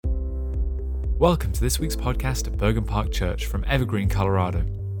Welcome to this week's podcast at Bergen Park Church from Evergreen, Colorado.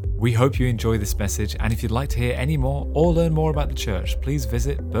 We hope you enjoy this message, and if you'd like to hear any more or learn more about the church, please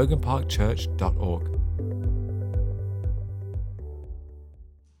visit bergenparkchurch.org. You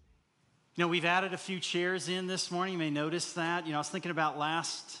know, we've added a few chairs in this morning. You may notice that. You know, I was thinking about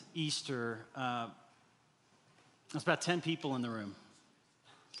last Easter. There's about 10 people in the room.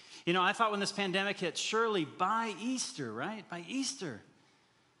 You know, I thought when this pandemic hit, surely by Easter, right? By Easter,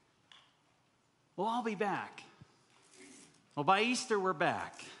 we'll all be back. Well, by Easter, we're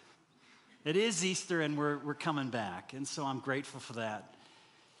back. It is Easter, and we're coming back, and so I'm grateful for that.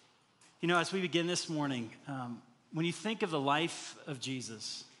 You know, as we begin this morning, when you think of the life of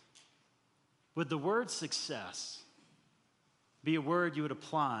Jesus, would the word success be a word you would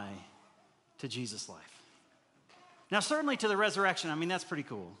apply to Jesus' life? Now, certainly to the resurrection, I mean, that's pretty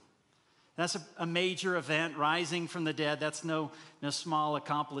cool. That's a major event, rising from the dead. That's no small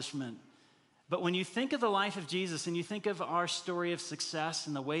accomplishment. But when you think of the life of Jesus and you think of our story of success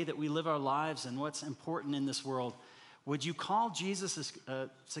and the way that we live our lives and what's important in this world, would you call Jesus a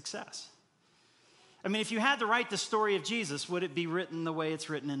success? I mean, if you had to write the story of Jesus, would it be written the way it's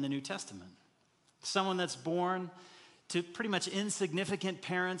written in the New Testament? Someone that's born to pretty much insignificant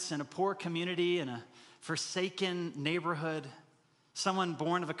parents in a poor community in a forsaken neighborhood, someone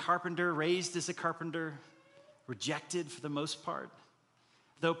born of a carpenter, raised as a carpenter, rejected for the most part.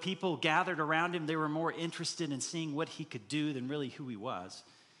 Though people gathered around him, they were more interested in seeing what he could do than really who he was.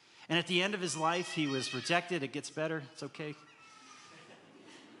 And at the end of his life, he was rejected. It gets better. It's okay.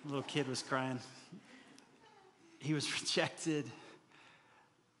 The little kid was crying. He was rejected.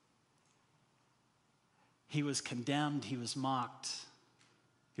 He was condemned. He was mocked.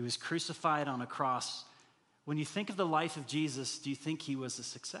 He was crucified on a cross. When you think of the life of Jesus, do you think he was a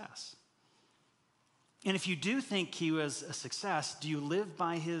success? And if you do think he was a success, do you live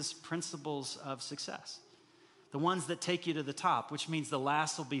by his principles of success? The ones that take you to the top, which means the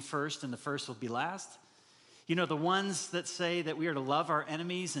last will be first and the first will be last. You know, the ones that say that we are to love our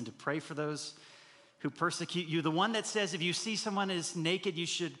enemies and to pray for those who persecute you. The one that says if you see someone is naked, you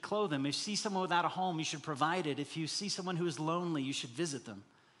should clothe them. If you see someone without a home, you should provide it. If you see someone who is lonely, you should visit them.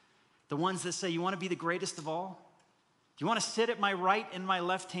 The ones that say you want to be the greatest of all? Do you want to sit at my right and my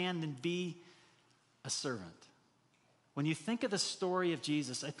left hand and be a servant? When you think of the story of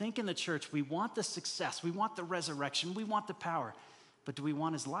Jesus, I think in the church, we want the success, we want the resurrection, we want the power, but do we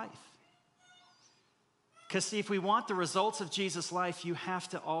want his life? Because see, if we want the results of Jesus' life, you have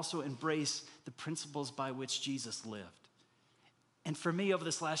to also embrace the principles by which Jesus lived. And for me, over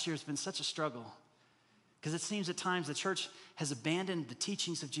this last year, it's been such a struggle, because it seems at times the church has abandoned the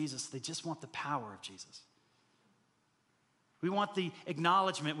teachings of Jesus. They just want the power of Jesus. We want the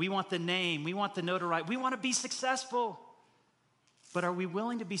acknowledgement. We want the name. We want the notoriety. We want to be successful. But are we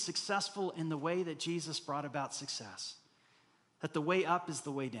willing to be successful in the way that Jesus brought about success? That the way up is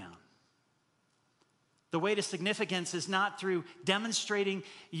the way down. The way to significance is not through demonstrating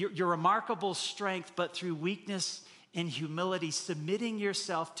your remarkable strength, but through weakness and humility, submitting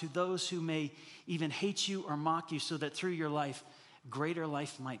yourself to those who may even hate you or mock you, so that through your life, greater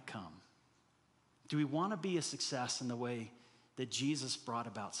life might come. Do we want to be a success in the way that Jesus brought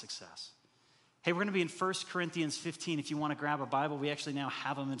about success? Hey, we're going to be in 1 Corinthians 15. If you want to grab a Bible, we actually now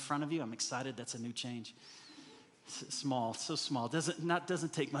have them in front of you. I'm excited. That's a new change. It's small, so small.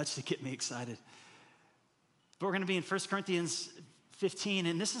 Doesn't take much to get me excited. But we're going to be in 1 Corinthians 15,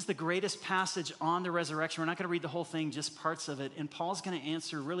 and this is the greatest passage on the resurrection. We're not going to read the whole thing, just parts of it. And Paul's going to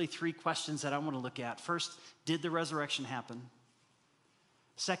answer really three questions that I want to look at. First, did the resurrection happen?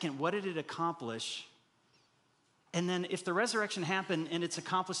 Second, what did it accomplish? And then if the resurrection happened and it's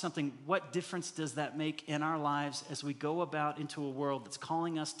accomplished something, what difference does that make in our lives as we go about into a world that's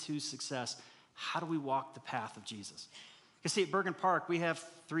calling us to success? How do we walk the path of Jesus? You see, at Bergen Park, we have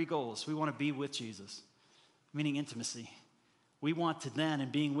three goals. We want to be with Jesus, meaning intimacy. We want to then, in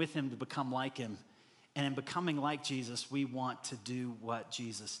being with him, to become like him. And in becoming like Jesus, we want to do what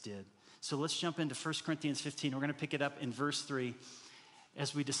Jesus did. So let's jump into 1 Corinthians 15. We're going to pick it up in verse 3.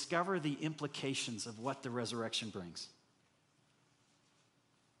 As we discover the implications of what the resurrection brings.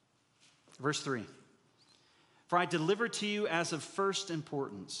 Verse 3. For I delivered to you as of first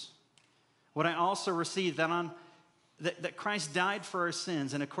importance what I also received, that Christ died for our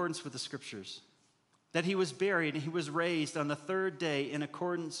sins in accordance with the Scriptures, that he was buried and he was raised on the third day in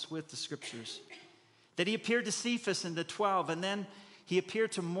accordance with the Scriptures, that he appeared to Cephas and the 12, and then he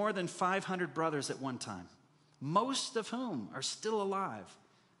appeared to more than 500 brothers at one time, most of whom are still alive,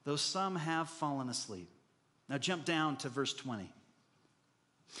 though some have fallen asleep. Now jump down to verse 20.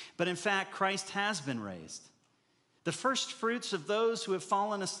 But in fact, Christ has been raised, the first fruits of those who have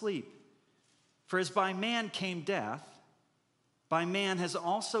fallen asleep. For as by man came death, by man has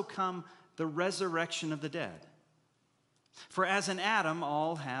also come the resurrection of the dead. For as in Adam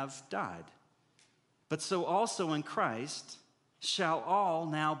all have died, but so also in Christ shall all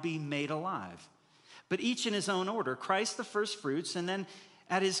now be made alive. But each in his own order, Christ the firstfruits, and then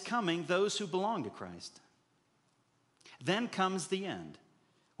at his coming, those who belong to Christ. Then comes the end,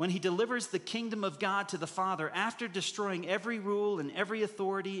 when he delivers the kingdom of God to the Father after destroying every rule and every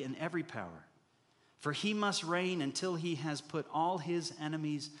authority and every power. For he must reign until he has put all his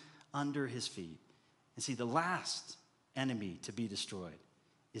enemies under his feet. And see, the last enemy to be destroyed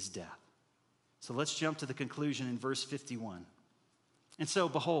is death. So let's jump to the conclusion in verse 51. And so,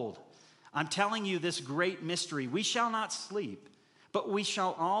 behold, I'm telling you this great mystery. We shall not sleep, but we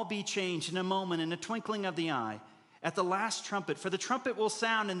shall all be changed in a moment, in a twinkling of the eye, at the last trumpet. For the trumpet will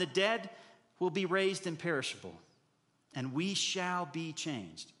sound, and the dead will be raised imperishable, and we shall be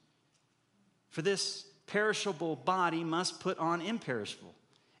changed. For this perishable body must put on imperishable,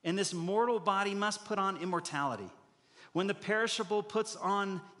 and this mortal body must put on immortality. When the perishable puts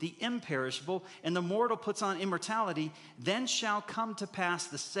on the imperishable, and the mortal puts on immortality, then shall come to pass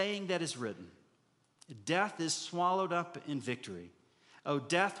the saying that is written, death is swallowed up in victory. O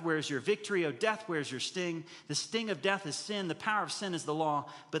death, where's your victory? O death, where's your sting? The sting of death is sin. The power of sin is the law.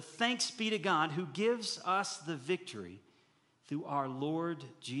 But thanks be to God who gives us the victory through our Lord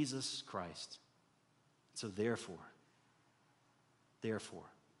Jesus Christ. So therefore,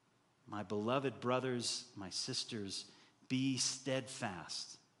 my beloved brothers, my sisters, be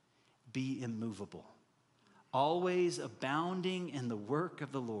steadfast, be immovable, always abounding in the work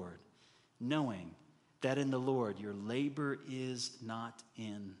of the Lord, knowing that in the Lord your labor is not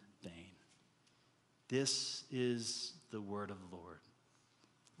in vain. This is the word of the Lord.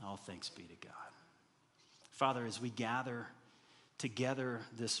 All thanks be to God. Father, as we gather together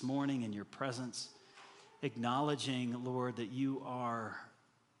this morning in your presence, acknowledging, Lord, that you are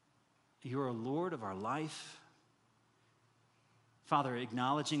Lord of our life. Father,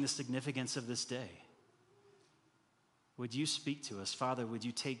 acknowledging the significance of this day. Would you speak to us? Father, would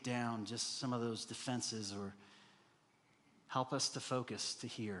you take down just some of those defenses or help us to focus, to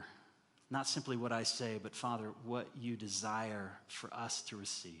hear, not simply what I say, but Father, what you desire for us to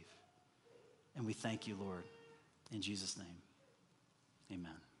receive. And we thank you, Lord, in Jesus' name.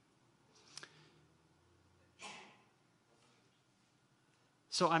 Amen.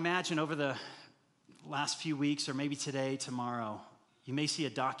 So I imagine over the last few weeks, or maybe today, tomorrow, you may see a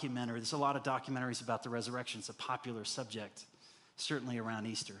documentary. There's a lot of documentaries about the resurrection. It's a popular subject, certainly around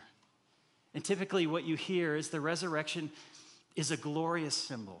Easter. And typically what you hear is the resurrection is a glorious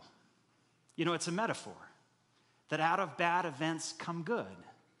symbol. You know, it's a metaphor that out of bad events come good.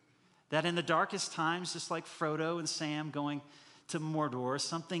 That in the darkest times, just like Frodo and Sam going to Mordor,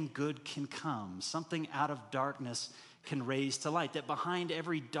 something good can come. Something out of darkness can raise to light. That behind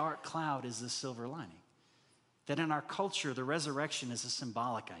every dark cloud is the silver lining. That in our culture, the resurrection is a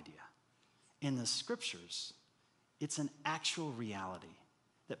symbolic idea. In the scriptures, it's an actual reality.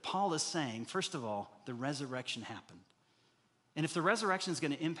 That Paul is saying, first of all, the resurrection happened. And if the resurrection is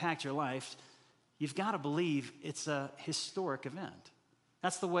going to impact your life, you've got to believe it's a historic event.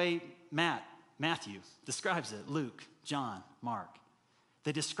 That's the way Matthew describes it, Luke, John, Mark.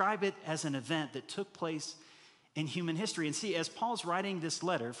 They describe it as an event that took place in human history. And see, as Paul's writing this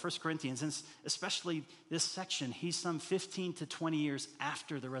letter, 1 Corinthians, and especially this section, he's some 15 to 20 years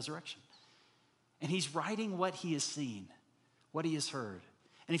after the resurrection. And he's writing what he has seen, what he has heard.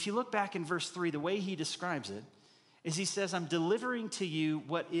 And if you look back in verse 3, the way he describes it is he says, I'm delivering to you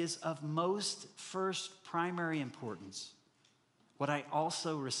what is of most first primary importance, what I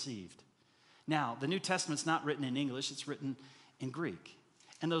also received. Now, the New Testament's not written in English, it's written in Greek.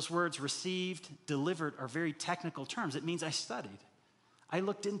 And those words received, delivered are very technical terms. It means I studied. I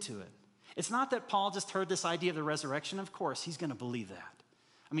looked into it. It's not that Paul just heard this idea of the resurrection. Of course, he's going to believe that.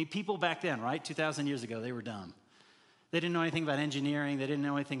 I mean, people back then, right, 2,000 years ago, they were dumb. They didn't know anything about engineering. They didn't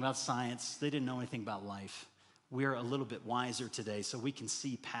know anything about science. They didn't know anything about life. We're a little bit wiser today, so we can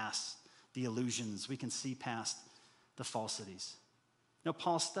see past the illusions. We can see past the falsities. No,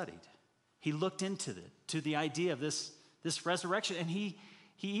 Paul studied. He looked into the idea of this resurrection, and he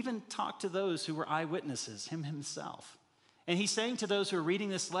even talked to those who were eyewitnesses, him himself. And he's saying to those who are reading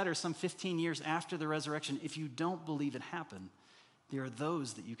this letter some 15 years after the resurrection, if you don't believe it happened, there are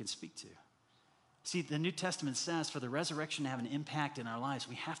those that you can speak to. See, the New Testament says for the resurrection to have an impact in our lives,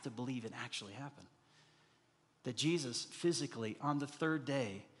 we have to believe it actually happened. That Jesus physically on the third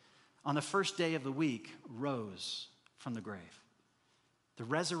day, on the first day of the week, rose from the grave. The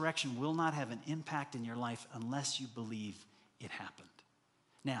resurrection will not have an impact in your life unless you believe it happened.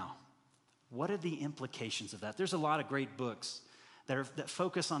 Now, What are the implications of that? There's a lot of great books that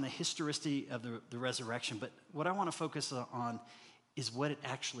focus on the historicity of the resurrection, but what I want to focus on is what it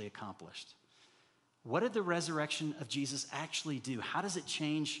actually accomplished. What did the resurrection of Jesus actually do? How does it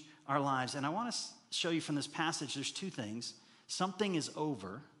change our lives? And I want to show you from this passage, there's two things. Something is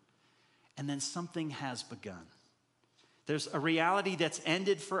over, and then something has begun. There's a reality that's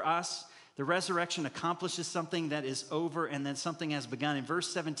ended for us. The resurrection accomplishes something that is over, and then something has begun. In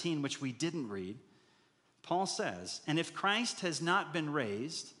verse 17, which we didn't read, Paul says, "And if Christ has not been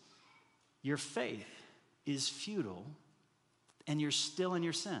raised, your faith is futile, and you're still in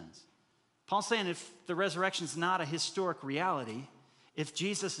your sins." Paul's saying if the resurrection is not a historic reality, if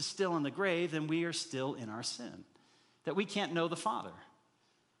Jesus is still in the grave, then we are still in our sin. That we can't know the Father.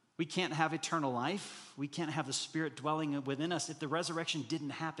 We can't have eternal life. We can't have the Spirit dwelling within us. If the resurrection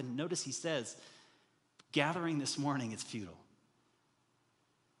didn't happen, notice he says, gathering this morning is futile.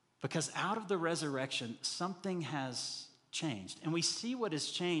 Because out of the resurrection, something has changed. And we see what has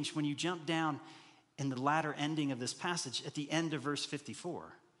changed when you jump down in the latter ending of this passage at the end of verse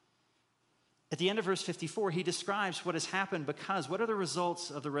 54. At the end of verse 54, he describes what has happened because what are the results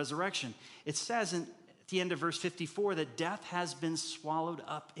of the resurrection? It says at the end of verse 54 that death has been swallowed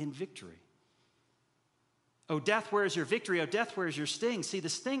up in victory. Oh, death, where is your victory? Oh, death, where is your sting? See, the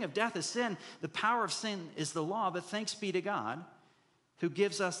sting of death is sin. The power of sin is the law, but thanks be to God who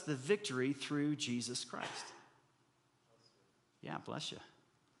gives us the victory through Jesus Christ. Yeah, bless you.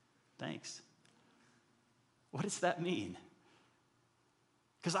 Thanks. What does that mean?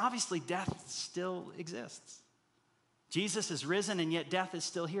 Because obviously death still exists. Jesus is risen and yet death is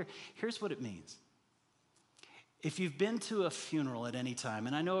still here. Here's what it means. If you've been to a funeral at any time,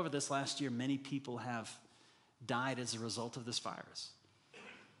 and I know over this last year many people have died as a result of this virus.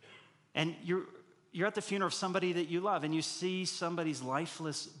 And you're at the funeral of somebody that you love and you see somebody's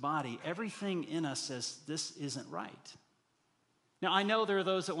lifeless body. Everything in us says this isn't right. Now, I know there are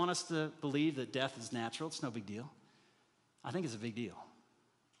those that want us to believe that death is natural. It's no big deal. I think it's a big deal.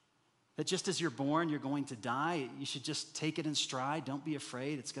 That just as you're born, you're going to die. You should just take it in stride. Don't be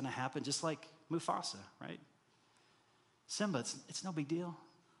afraid. It's going to happen just like Mufasa, right? Simba, it's no big deal.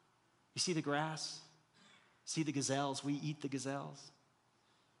 You see the grass? See the gazelles? We eat the gazelles.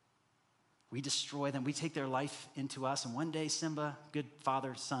 We destroy them. We take their life into us. And one day, Simba, good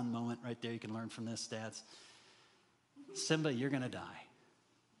father-son moment right there. You can learn from this, dads. Simba, you're going to die.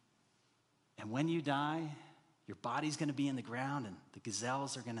 And when you die, your body's going to be in the ground and the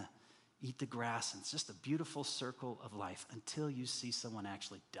gazelles are going to eat the grass. And it's just a beautiful circle of life until you see someone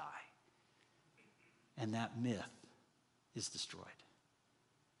actually die. And that myth is destroyed.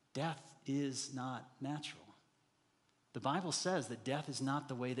 Death is not natural. The Bible says that death is not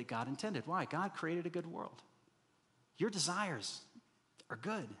the way that God intended. Why? God created a good world. Your desires are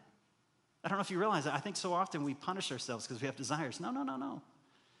good. I don't know if you realize that. I think so often we punish ourselves because we have desires. No.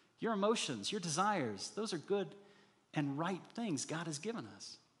 Your emotions, your desires, those are good and right things God has given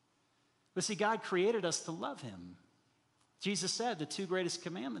us. But see, God created us to love him. Jesus said the two greatest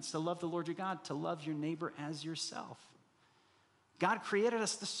commandments, to love the Lord your God, to love your neighbor as yourself. God created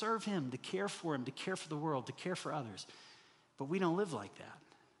us to serve him, to care for him, to care for the world, to care for others. But we don't live like that.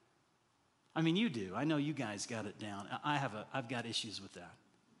 I mean, you do. I know you guys got it down. I've got issues with that.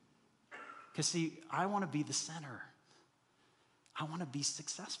 Because see, I want to be the center. I want to be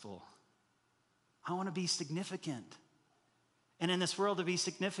successful. I want to be significant. And in this world, to be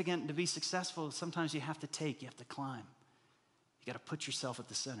significant and to be successful, sometimes you have to climb. You got to put yourself at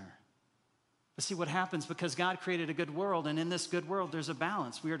the center. But see what happens because God created a good world, and in this good world, there's a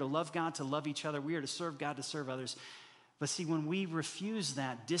balance. We are to love God, to love each other. We are to serve God, to serve others. But see, when we refuse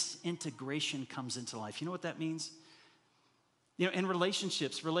that, disintegration comes into life. You know what that means? You know, in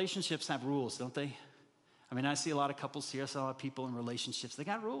relationships have rules, don't they? I mean, I see a lot of couples here. I see a lot of people in relationships. They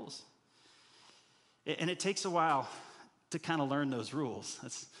got rules. And it takes a while to kind of learn those rules.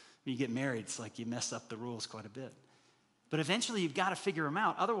 That's, when you get married, it's like you mess up the rules quite a bit. But eventually you've got to figure them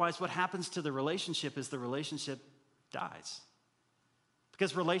out. Otherwise, what happens to the relationship is the relationship dies.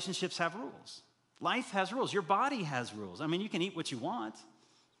 Because relationships have rules. Life has rules. Your body has rules. I mean, you can eat what you want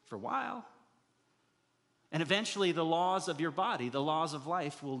for a while. And eventually the laws of your body, the laws of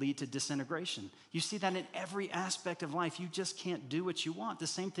life will lead to disintegration. You see that in every aspect of life. You just can't do what you want. The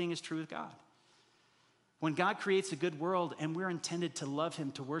same thing is true with God. When God creates a good world and we're intended to love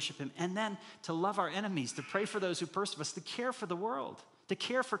him, to worship him, and then to love our enemies, to pray for those who persecute us, to care for the world, to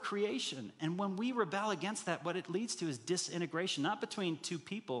care for creation. And when we rebel against that, what it leads to is disintegration, not between two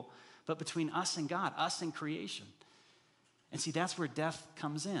people, but between us and God, us and creation. And see, that's where death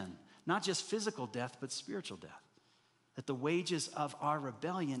comes in. Not just physical death, but spiritual death. That the wages of our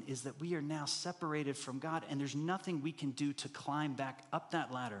rebellion is that we are now separated from God, and there's nothing we can do to climb back up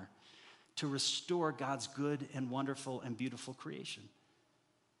that ladder to restore God's good and wonderful and beautiful creation.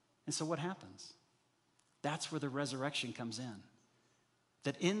 And so what happens? That's where the resurrection comes in.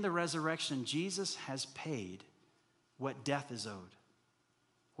 That in the resurrection, Jesus has paid what death is owed.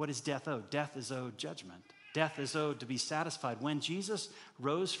 What is death owed? Death is owed judgment. Death is owed to be satisfied. When Jesus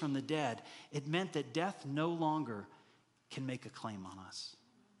rose from the dead, it meant that death no longer can make a claim on us.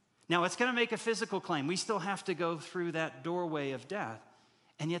 Now, it's going to make a physical claim. We still have to go through that doorway of death.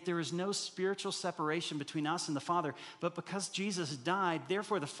 And yet there is no spiritual separation between us and the Father. But because Jesus died,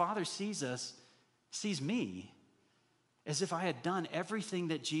 therefore the Father sees me, as if I had done everything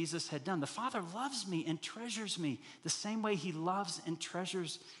that Jesus had done. The Father loves me and treasures me the same way he loves and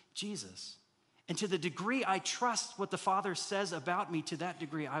treasures Jesus. And to the degree I trust what the Father says about me, to that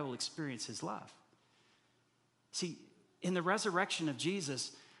degree I will experience his love. See, in the resurrection of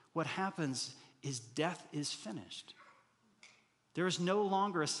Jesus, what happens is death is finished. There is no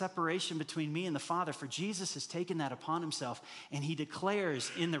longer a separation between me and the Father, for Jesus has taken that upon himself, and he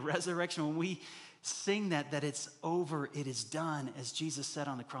declares in the resurrection, when we sing that it's over, it is done, as Jesus said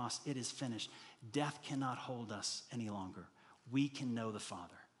on the cross, it is finished. Death cannot hold us any longer. We can know the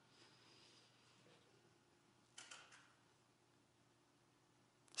Father.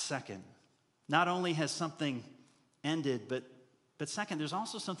 Second, not only has something ended, but second, there's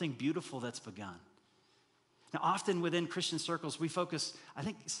also something beautiful that's begun. Now, often within Christian circles, we focus, I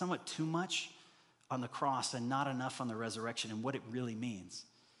think, somewhat too much on the cross and not enough on the resurrection and what it really means.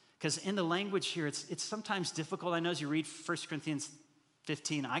 Because in the language here, it's sometimes difficult. I know as you read 1 Corinthians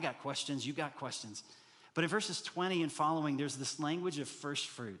 15, I got questions, you got questions. But in verses 20 and following, there's this language of first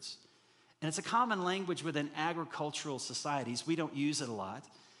fruits. And it's a common language within agricultural societies. We don't use it a lot.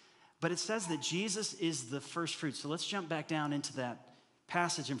 But it says that Jesus is the first fruit. So let's jump back down into that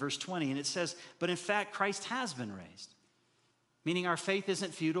passage in verse 20. And it says, but in fact, Christ has been raised. Meaning our faith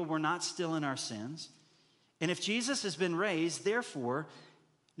isn't futile. We're not still in our sins. And if Jesus has been raised, therefore,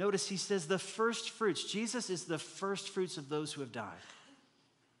 notice he says the first fruits. Jesus is the first fruits of those who have died.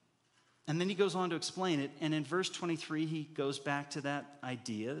 And then he goes on to explain it. And in verse 23, he goes back to that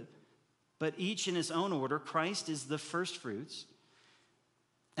idea. But each in his own order, Christ is the first fruits.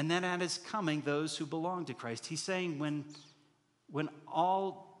 And then at his coming, those who belong to Christ. He's saying when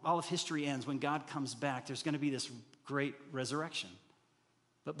all of history ends, when God comes back, there's going to be this great resurrection.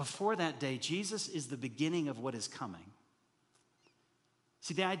 But before that day, Jesus is the beginning of what is coming.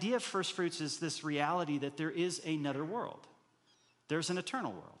 See, the idea of first fruits is this reality that there is another world. There's an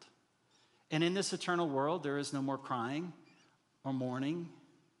eternal world. And in this eternal world, there is no more crying or mourning,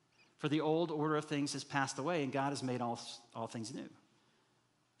 for the old order of things has passed away, and God has made all things new.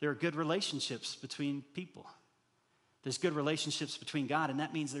 There are good relationships between people. There's good relationships between God, and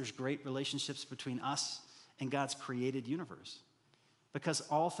that means there's great relationships between us and God's created universe. Because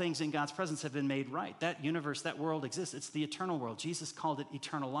all things in God's presence have been made right. That universe, that world exists. It's the eternal world. Jesus called it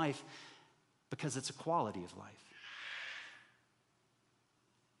eternal life because it's a quality of life.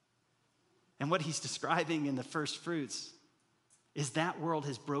 And what he's describing in the first fruits is that world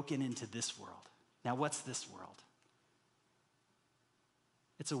has broken into this world. Now, what's this world?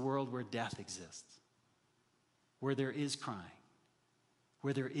 It's a world where death exists, where there is crying,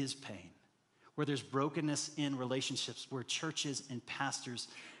 where there is pain, where there's brokenness in relationships, where churches and pastors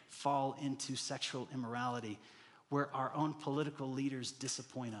fall into sexual immorality, where our own political leaders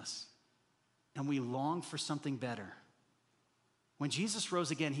disappoint us, and we long for something better. When Jesus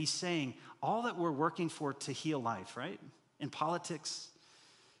rose again, he's saying all that we're working for to heal life, right? In politics,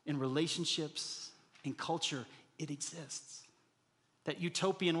 in relationships, in culture, it exists. That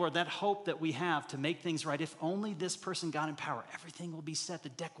utopian world, that hope that we have to make things right. If only this person got in power, everything will be set, the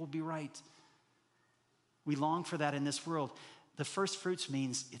deck will be right. We long for that in this world. The first fruits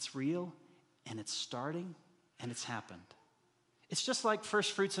means it's real, and it's starting, and it's happened. It's just like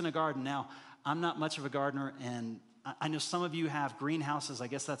first fruits in a garden. Now, I'm not much of a gardener, and I know some of you have greenhouses. I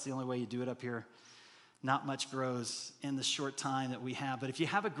guess that's the only way you do it up here. Not much grows in the short time that we have. But if you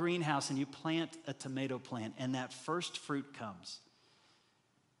have a greenhouse and you plant a tomato plant, and that first fruit comes,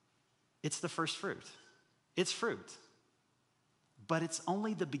 it's the first fruit. It's fruit. But it's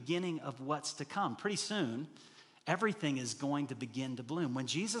only the beginning of what's to come. Pretty soon, everything is going to begin to bloom. When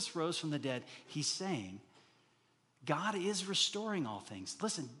Jesus rose from the dead, he's saying, God is restoring all things.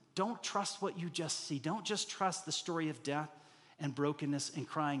 Listen, don't trust what you just see. Don't just trust the story of death and brokenness and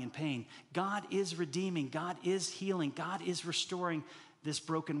crying and pain. God is redeeming. God is healing. God is restoring this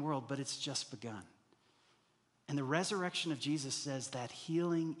broken world, but it's just begun. And the resurrection of Jesus says that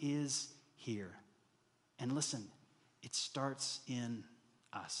healing is here. And listen, it starts in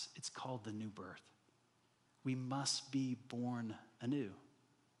us. It's called the new birth. We must be born anew.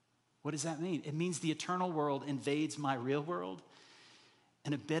 What does that mean? It means the eternal world invades my real world,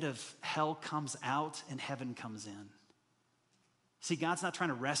 and a bit of hell comes out and heaven comes in. See, God's not trying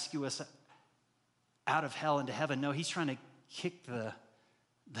to rescue us out of hell into heaven. No, he's trying to kick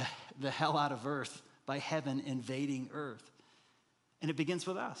the hell out of earth by heaven invading earth. And it begins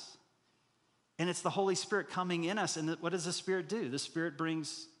with us. And it's the Holy Spirit coming in us. And what does the Spirit do? The Spirit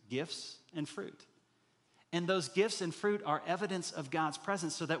brings gifts and fruit. And those gifts and fruit are evidence of God's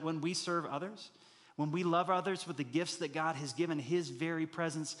presence, so that when we serve others, when we love others with the gifts that God has given, his very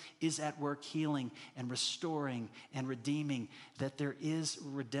presence is at work healing and restoring and redeeming, that there is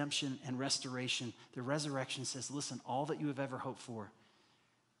redemption and restoration. The resurrection says, listen, all that you have ever hoped for,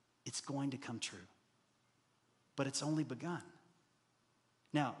 it's going to come true. But it's only begun.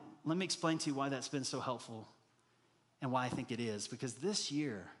 Now, let me explain to you why that's been so helpful and why I think it is. Because this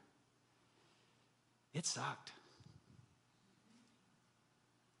year, it sucked.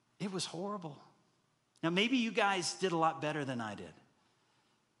 It was horrible. Now, maybe you guys did a lot better than I did.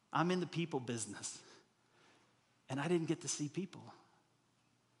 I'm in the people business, and I didn't get to see people.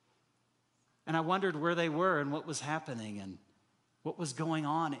 And I wondered where they were and what was happening and what was going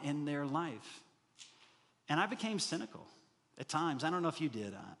on in their life. And I became cynical at times. I don't know if you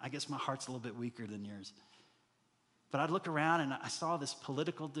did. I guess my heart's a little bit weaker than yours. But I'd look around and I saw this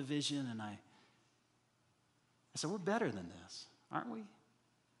political division, and I said, we're better than this, aren't we?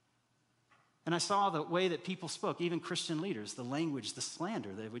 And I saw the way that people spoke, even Christian leaders, the language, the slander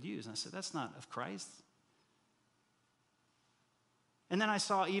they would use. And I said, that's not of Christ. And then I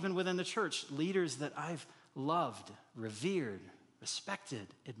saw even within the church, leaders that I've loved, revered, respected,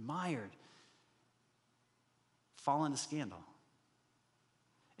 admired, fall into scandal.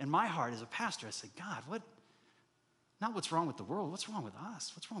 And my heart as a pastor, I said, God, not what's wrong with the world, what's wrong with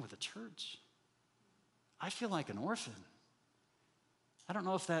us? What's wrong with the church? I feel like an orphan. I don't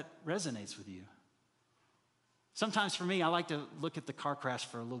know if that resonates with you. Sometimes for me, I like to look at the car crash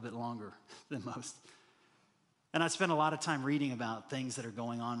for a little bit longer than most. And I spend a lot of time reading about things that are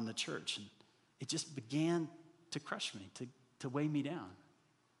going on in the church. And it just began to crush me, to weigh me down.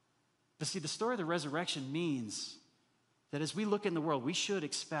 But see, the story of the resurrection means that as we look in the world, we should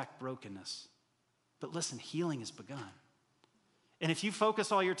expect brokenness. But listen, healing has begun. And if you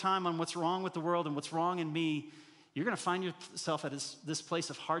focus all your time on what's wrong with the world and what's wrong in me, you're going to find yourself at this place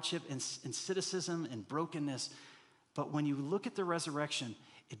of hardship and cynicism and brokenness. But when you look at the resurrection,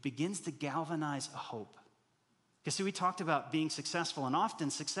 it begins to galvanize a hope. Because see, we talked about being successful, and often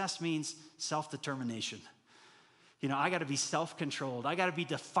success means self-determination. You know, I got to be self-controlled. I got to be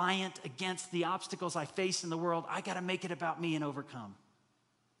defiant against the obstacles I face in the world. I got to make it about me and overcome.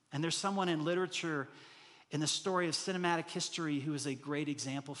 And there's someone in literature, in the story of cinematic history, who is a great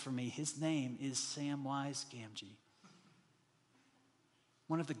example for me. His name is Samwise Gamgee.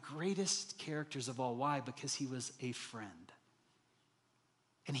 One of the greatest characters of all. Why? Because he was a friend.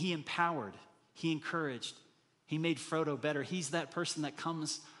 And he empowered, he encouraged, he made Frodo better. He's that person that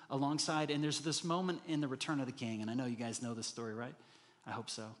comes alongside. And there's this moment in The Return of the King, and I know you guys know this story, right? I hope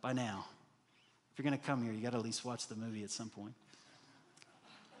so, by now. If you're going to come here, you got to at least watch the movie at some point.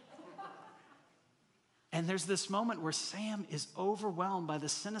 And there's this moment where Sam is overwhelmed by the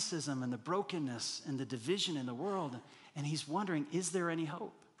cynicism and the brokenness and the division in the world. And he's wondering, is there any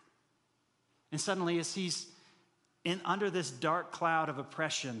hope? And suddenly, as he's under this dark cloud of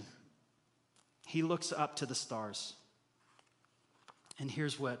oppression, he looks up to the stars. And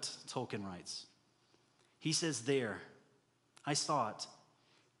here's what Tolkien writes. He says, there, I saw it,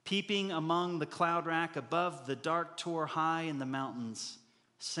 peeping among the cloud rack above the dark tor high in the mountains.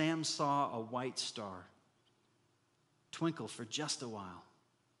 Sam saw a white star twinkle for just a while.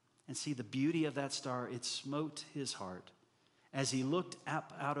 And see the beauty of that star, it smote his heart. As he looked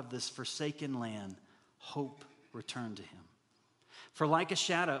up out of this forsaken land, hope returned to him. For like a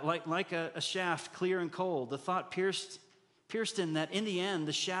shadow, like a shaft clear and cold, the thought pierced him that in the end,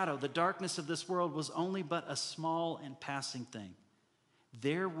 the shadow, the darkness of this world was only but a small and passing thing.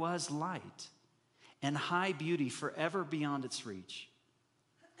 There was light and high beauty forever beyond its reach.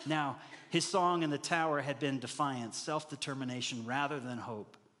 Now, his song in the tower had been defiance, self-determination rather than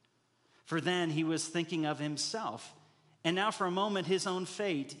hope. For then he was thinking of himself. And now for a moment, his own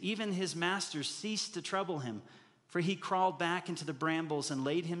fate, even his master's, ceased to trouble him. For he crawled back into the brambles and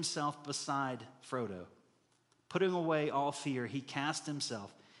laid himself beside Frodo. Putting away all fear, he cast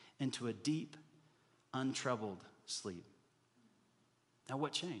himself into a deep, untroubled sleep. Now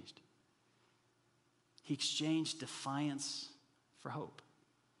what changed? He exchanged defiance for hope.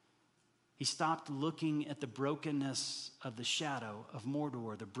 He stopped looking at the brokenness of the shadow of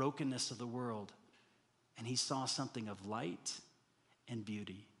Mordor, the brokenness of the world, and he saw something of light and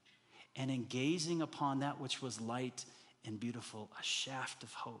beauty. And in gazing upon that which was light and beautiful, a shaft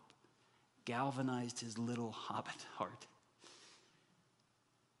of hope galvanized his little hobbit heart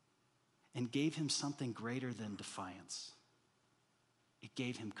and gave him something greater than defiance. It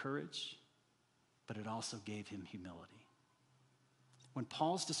gave him courage, but it also gave him humility. When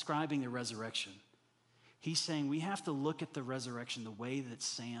Paul's describing the resurrection, he's saying we have to look at the resurrection the way that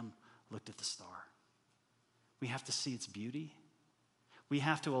Sam looked at the star. We have to see its beauty. We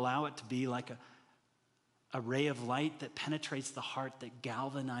have to allow it to be like a ray of light that penetrates the heart, that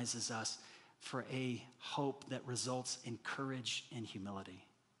galvanizes us for a hope that results in courage and humility.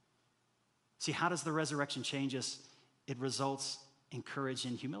 See, how does the resurrection change us? It results in courage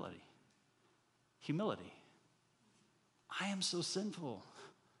and humility. Humility. I am so sinful.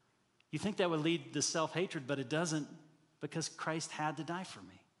 You think that would lead to self-hatred, but it doesn't, because Christ had to die for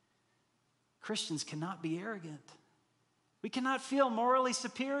me. Christians cannot be arrogant. We cannot feel morally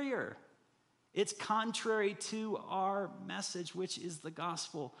superior. It's contrary to our message, which is the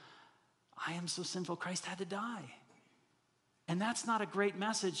gospel. I am so sinful, Christ had to die. And that's not a great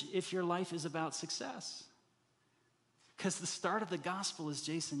message if your life is about success. Because the start of the gospel is,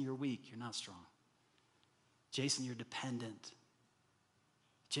 Jason, you're weak, you're not strong. Jason, you're dependent.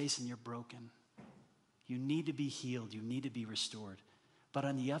 Jason, you're broken. You need to be healed. You need to be restored. But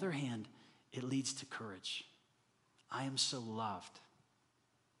on the other hand, it leads to courage. I am so loved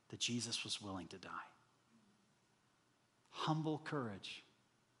that Jesus was willing to die. Humble courage.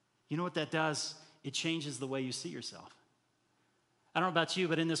 You know what that does? It changes the way you see yourself. I don't know about you,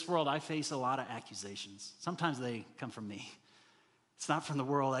 but in this world, I face a lot of accusations. Sometimes they come from me. It's not from the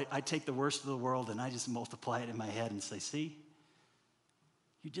world. I take the worst of the world and I just multiply it in my head and say, see,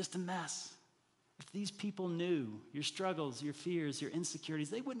 you're just a mess. If these people knew your struggles, your fears, your insecurities,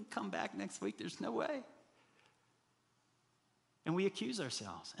 they wouldn't come back next week. There's no way. And we accuse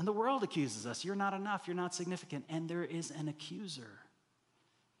ourselves. And the world accuses us. You're not enough. You're not significant. And there is an accuser,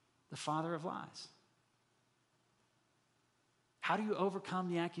 the father of lies. How do you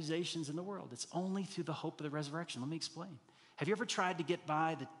overcome the accusations in the world? It's only through the hope of the resurrection. Let me explain. Have you ever tried to get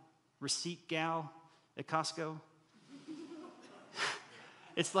by the receipt gal at Costco?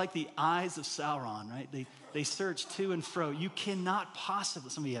 It's like the eyes of Sauron, right? They search to and fro. You cannot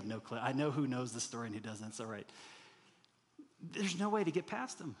possibly, some of you have no clue. I know who knows the story and who doesn't. It's all right. There's no way to get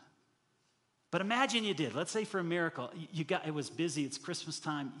past them. But imagine you did. Let's say for a miracle, it was busy. It's Christmas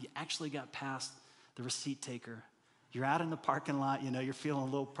time. You actually got past the receipt taker. You're out in the parking lot. You're feeling a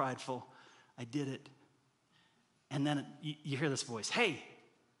little prideful. I did it. And then you hear this voice. Hey,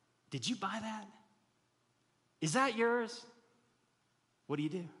 did you buy that? Is that yours? What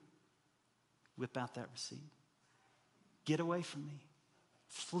do? Whip out that receipt. Get away from me.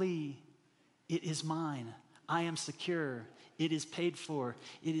 Flee. It is mine. I am secure. It is paid for.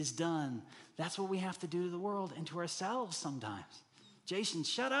 It is done. That's what we have to do to the world and to ourselves sometimes. Jason,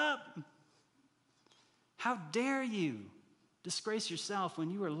 shut up. How dare you disgrace yourself when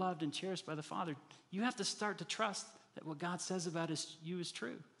you are loved and cherished by the Father? You have to start to trust that what God says about you is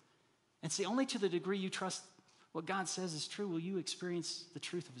true. And see, only to the degree you trust what God says is true will you experience the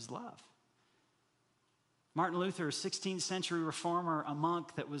truth of his love. Martin Luther, a 16th century reformer, a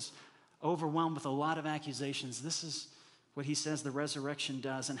monk that was overwhelmed with a lot of accusations. This is what he says the resurrection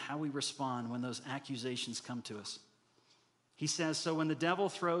does and how we respond when those accusations come to us. He says, so when the devil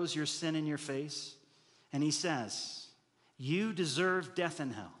throws your sin in your face and he says, you deserve death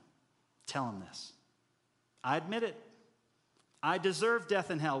and hell, tell him this. I admit it. I deserve death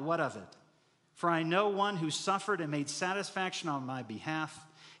and hell. What of it? For I know one who suffered and made satisfaction on my behalf.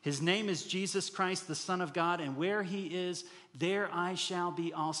 His name is Jesus Christ, the Son of God, and where he is, there I shall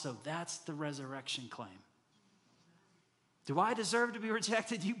be also. That's the resurrection claim. Do I deserve to be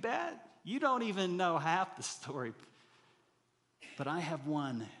rejected? You bet. You don't even know half the story. But I have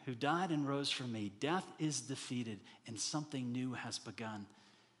one who died and rose for me. Death is defeated and something new has begun.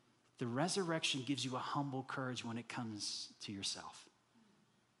 The resurrection gives you a humble courage when it comes to yourself.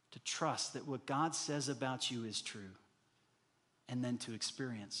 To trust that what God says about you is true. And then to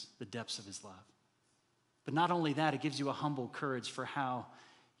experience the depths of his love. But not only that, it gives you a humble courage for how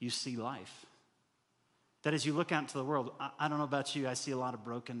you see life. That as you look out into the world, I don't know about you, I see a lot of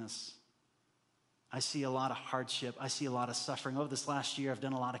brokenness. I see a lot of hardship. I see a lot of suffering. Over this last year, I've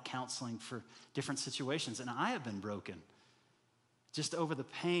done a lot of counseling for different situations, and I have been broken. Just over the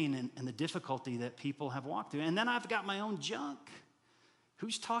pain and the difficulty that people have walked through. And then I've got my own junk.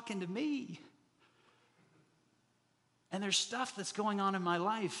 Who's talking to me? And there's stuff that's going on in my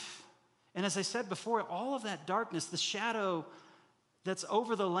life. And as I said before, all of that darkness, the shadow that's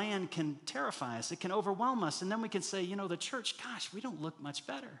over the land can terrify us. It can overwhelm us. And then we can say, the church, gosh, we don't look much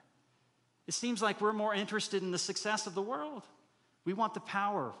better. It seems like we're more interested in the success of the world. We want the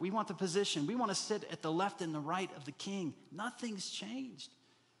power. We want the position. We want to sit at the left and the right of the king. Nothing's changed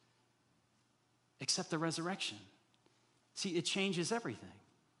except the resurrection. See, it changes everything.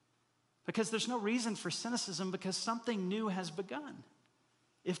 Because there's no reason for cynicism because something new has begun.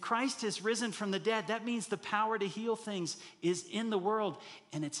 If Christ has risen from the dead, that means the power to heal things is in the world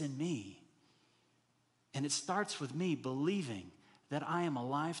and it's in me. And it starts with me believing that I am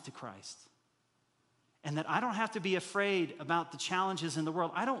alive to Christ and that I don't have to be afraid about the challenges in the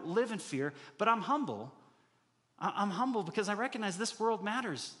world. I don't live in fear, but I'm humble. I'm humble because I recognize this world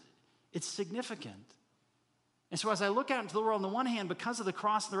matters. It's significant. And so as I look out into the world, on the one hand, because of the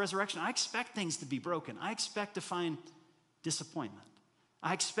cross and the resurrection, I expect things to be broken. I expect to find disappointment.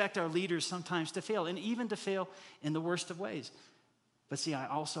 I expect our leaders sometimes to fail, and even to fail in the worst of ways. But see, I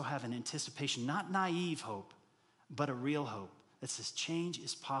also have an anticipation, not naive hope, but a real hope that says change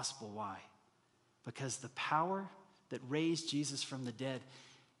is possible. Why? Because the power that raised Jesus from the dead,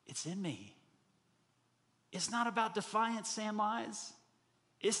 it's in me. It's not about defiance, Sam Mize.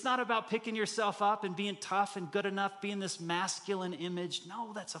 It's not about picking yourself up and being tough and good enough, being this masculine image.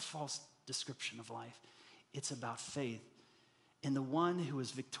 No, that's a false description of life. It's about faith in the one who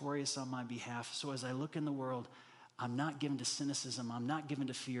is victorious on my behalf. So as I look in the world, I'm not given to cynicism, I'm not given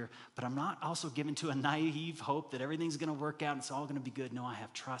to fear, but I'm not also given to a naive hope that everything's gonna work out and it's all gonna be good. No, I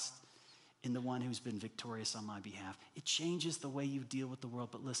have trust in the one who's been victorious on my behalf. It changes the way you deal with the world,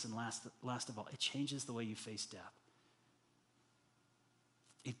 but listen, last of all, it changes the way you face death.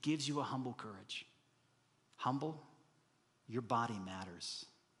 It gives you a humble courage. Humble, your body matters.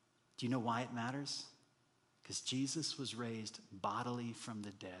 Do you know why it matters? Because Jesus was raised bodily from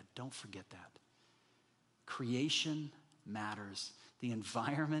the dead. Don't forget that. Creation matters. The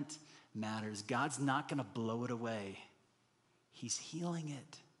environment matters. God's not going to blow it away. He's healing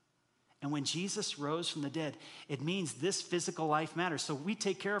it. And when Jesus rose from the dead, it means this physical life matters. So we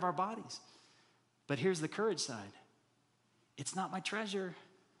take care of our bodies. But here's the courage side. It's not my treasure.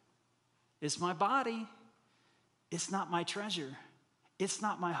 It's my body. It's not my treasure. It's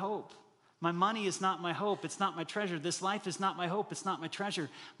not my hope. My money is not my hope. It's not my treasure. This life is not my hope. It's not my treasure.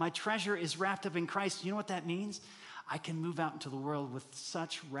 My treasure is wrapped up in Christ. You know what that means? I can move out into the world with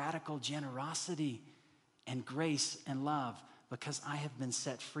such radical generosity and grace and love because I have been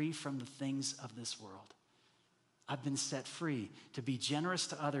set free from the things of this world. I've been set free to be generous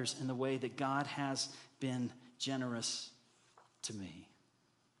to others in the way that God has been generous to me.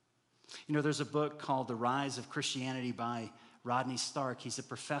 You know, there's a book called The Rise of Christianity by Rodney Stark. He's a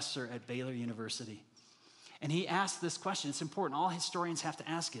professor at Baylor University. And he asked this question. It's important. All historians have to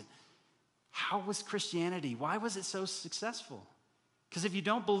ask it. How was Christianity? Why was it so successful? Because if you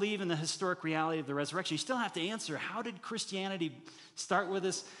don't believe in the historic reality of the resurrection, you still have to answer, how did Christianity start with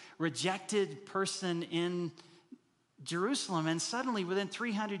this rejected person in Jerusalem? And suddenly, within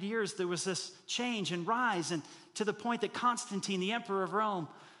 300 years, there was this change and rise, and to the point that Constantine, the emperor of Rome,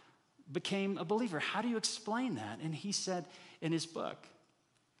 became a believer. How do you explain that? And he said in his book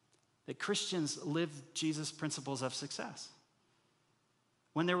that Christians lived Jesus' principles of success.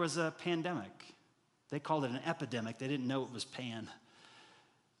 When there was a pandemic, they called it an epidemic. They didn't know it was pan.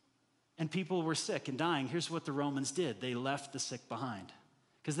 And people were sick and dying. Here's what the Romans did. They left the sick behind.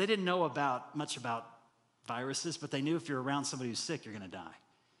 Because they didn't know much about viruses, but they knew if you're around somebody who's sick, you're going to die.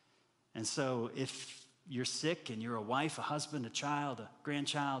 And so if you're sick and you're a wife, a husband, a child, a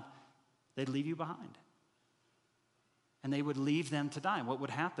grandchild, they'd leave you behind. And they would leave them to die. And what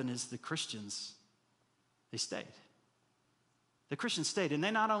would happen is the Christians, they stayed. The Christians stayed, and they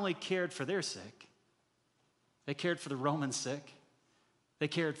not only cared for their sick, they cared for the Roman sick, they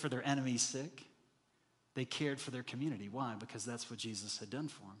cared for their enemies sick, they cared for their community. Why? Because that's what Jesus had done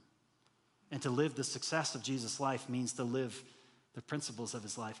for them. And to live the success of Jesus' life means to live the principles of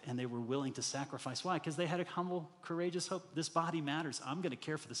his life, and they were willing to sacrifice. Why? Because they had a humble, courageous hope. This body matters. I'm going to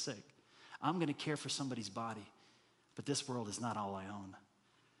care for the sick. I'm going to care for somebody's body, but this world is not all I own.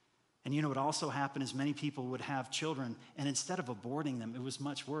 And you know what also happened is many people would have children, and instead of aborting them, it was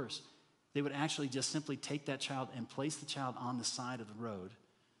much worse. They would actually just simply take that child and place the child on the side of the road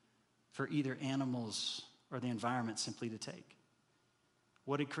for either animals or the environment simply to take.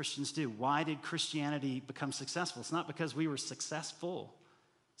 What did Christians do? Why did Christianity become successful? It's not because we were successful.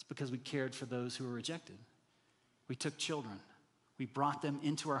 It's because we cared for those who were rejected. We took children. We brought them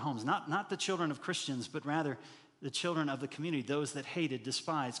into our homes. Not the children of Christians, but rather the children of the community, those that hated,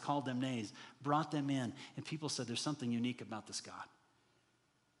 despised, called them names, brought them in. And people said, there's something unique about this God.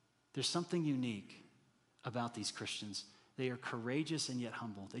 There's something unique about these Christians. They are courageous and yet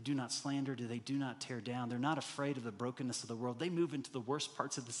humble. They do not slander, they do not tear down. They're not afraid of the brokenness of the world. They move into the worst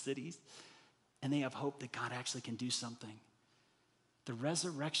parts of the cities, and they have hope that God actually can do something. The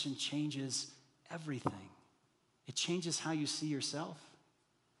resurrection changes everything. It changes how you see yourself.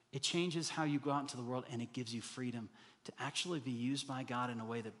 It changes how you go out into the world, and it gives you freedom to actually be used by God in a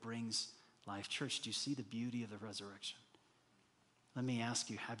way that brings life. Church, do you see the beauty of the resurrection? Let me ask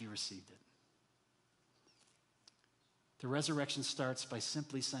you, have you received it? The resurrection starts by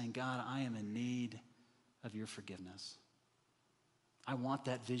simply saying, God, I am in need of your forgiveness. I want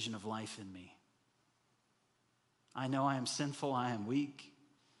that vision of life in me. I know I am sinful, I am weak.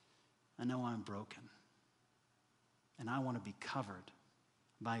 I know I'm broken. And I want to be covered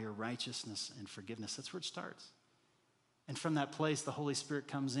by your righteousness and forgiveness. That's where it starts. And from that place, the Holy Spirit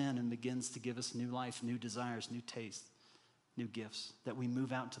comes in and begins to give us new life, new desires, new tastes, new gifts, that we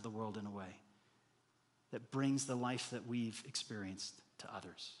move out to the world in a way that brings the life that we've experienced to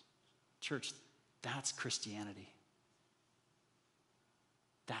others. Church, that's Christianity.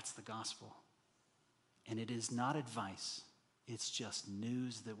 That's the gospel. And it is not advice. It's just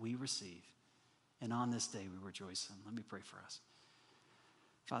news that we receive. And on this day, we rejoice in. Let me pray for us.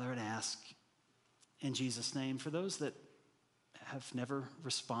 Father, I'd ask in Jesus' name for those that have never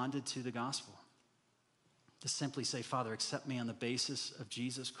responded to the gospel to simply say, Father, accept me on the basis of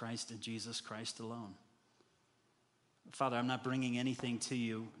Jesus Christ and Jesus Christ alone. Father, I'm not bringing anything to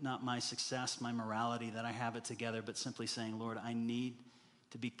you, not my success, my morality, that I have it together, but simply saying, Lord, I need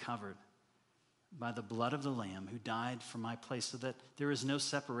to be covered by the blood of the Lamb who died for my place so that there is no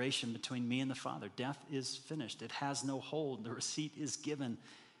separation between me and the Father. Death is finished. It has no hold. The receipt is given,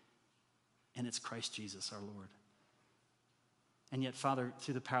 and it's Christ Jesus, our Lord. And yet, Father,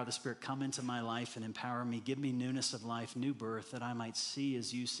 through the power of the Spirit, come into my life and empower me. Give me newness of life, new birth, that I might see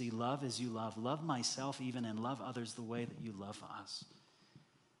as you see, love as you love myself even, and love others the way that you love us.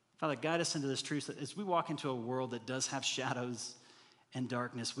 Father, guide us into this truth that as we walk into a world that does have shadows and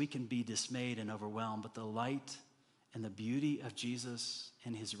darkness, we can be dismayed and overwhelmed, but the light and the beauty of Jesus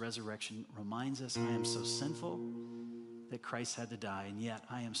and his resurrection reminds us, I am so sinful that Christ had to die, and yet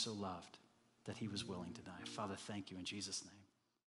I am so loved that he was willing to die. Father, thank you in Jesus' name.